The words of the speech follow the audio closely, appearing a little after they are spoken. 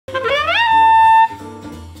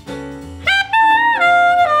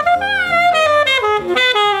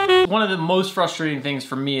most frustrating things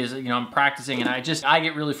for me is, you know, I'm practicing and I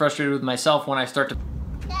get really frustrated with myself when I start to...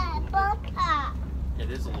 It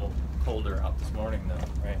is a little colder out this morning though,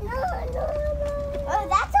 right? No. Oh,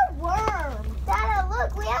 that's a worm. Dada,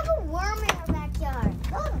 look, we have a worm in our backyard.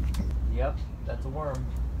 Look. Yep, that's a worm.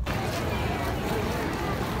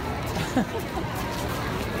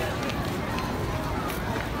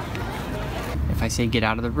 If I say get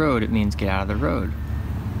out of the road, it means get out of the road.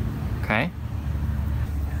 Okay?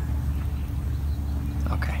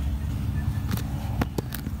 Okay.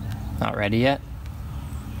 Not ready yet?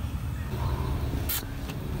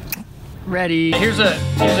 Ready. Here's a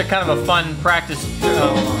kind of a fun practice.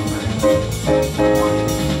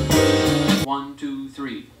 1, 2,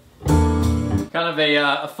 3. Kind of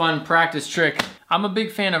a fun practice trick. I'm a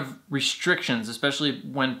big fan of restrictions, especially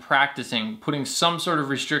when practicing, putting some sort of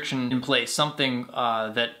restriction in place, something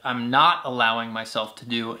that I'm not allowing myself to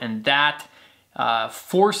do, and that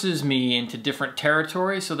forces me into different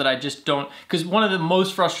territory so that I just don't, because one of the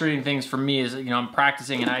most frustrating things for me is, you know, I'm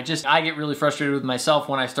practicing and I get really frustrated with myself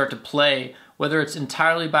when I start to play, whether it's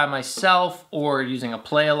entirely by myself or using a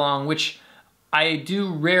play along, which I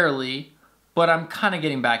do rarely, but I'm kind of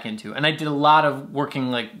getting back into. And I did a lot of working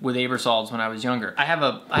like with Aebersolds when I was younger.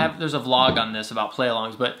 There's a vlog on this about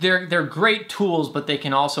play-alongs, but they're great tools, but they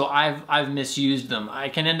can also, I've misused them. I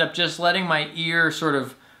can end up just letting my ear sort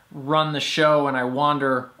of run the show and I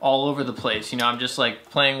wander all over the place. You know, I'm just like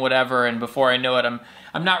playing whatever, and before I know it, I'm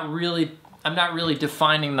not really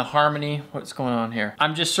defining the harmony. What's going on here?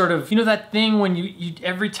 I'm just sort of, you know that thing when you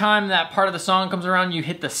every time that part of the song comes around, you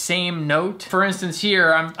hit the same note? For instance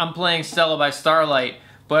here, I'm playing Stella by Starlight,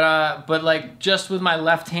 but like just with my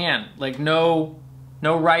left hand, like no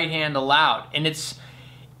right hand allowed. And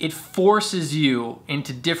it forces you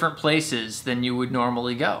into different places than you would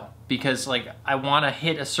normally go. Because like I want to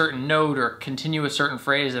hit a certain note or continue a certain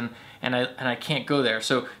phrase and I can't go there.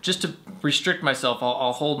 So just to restrict myself,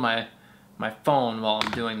 I'll hold my phone while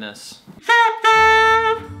I'm doing this.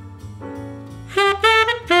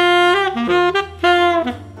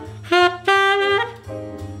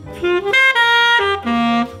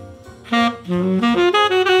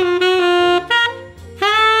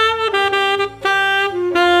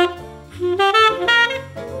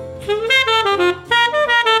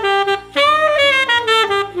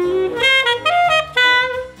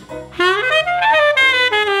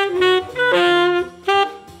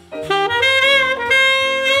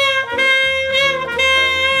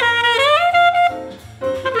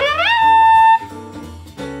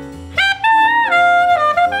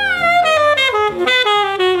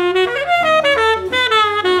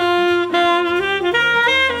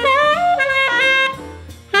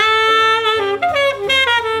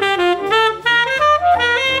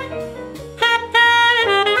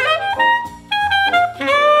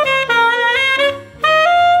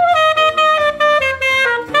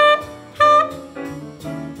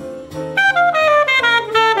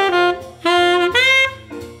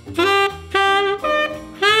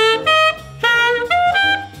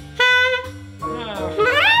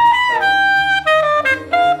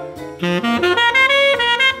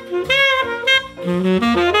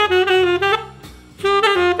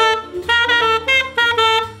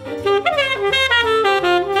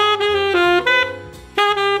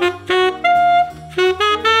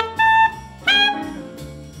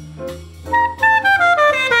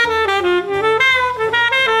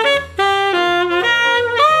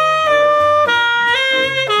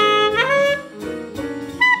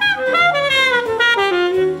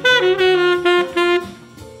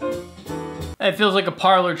 It feels like a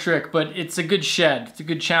parlor trick, but it's a good shed. It's a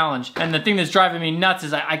good challenge. And the thing that's driving me nuts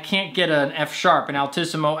is I can't get an F sharp, an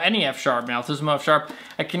altissimo, any F sharp, an altissimo F sharp.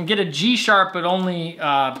 I can get a G sharp, but only,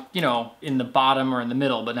 you know, in the bottom or in the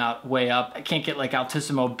middle, but not way up. I can't get like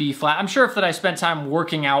altissimo B flat. I'm sure if that I spent time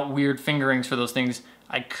working out weird fingerings for those things,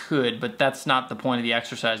 I could, but that's not the point of the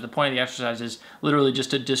exercise. The point of the exercise is literally just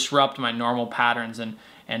to disrupt my normal patterns and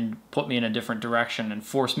put me in a different direction and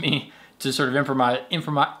force me to sort of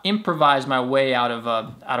improvise my way out of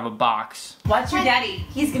a box. Watch your daddy.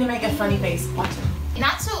 He's gonna make a funny face. Watch him.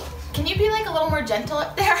 Not so. Can you be like a little more gentle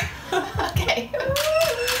up there? Okay.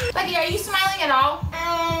 Buddy, are you smiling at all?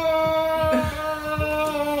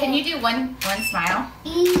 Can you do one smile?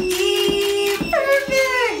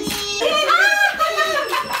 Perfect.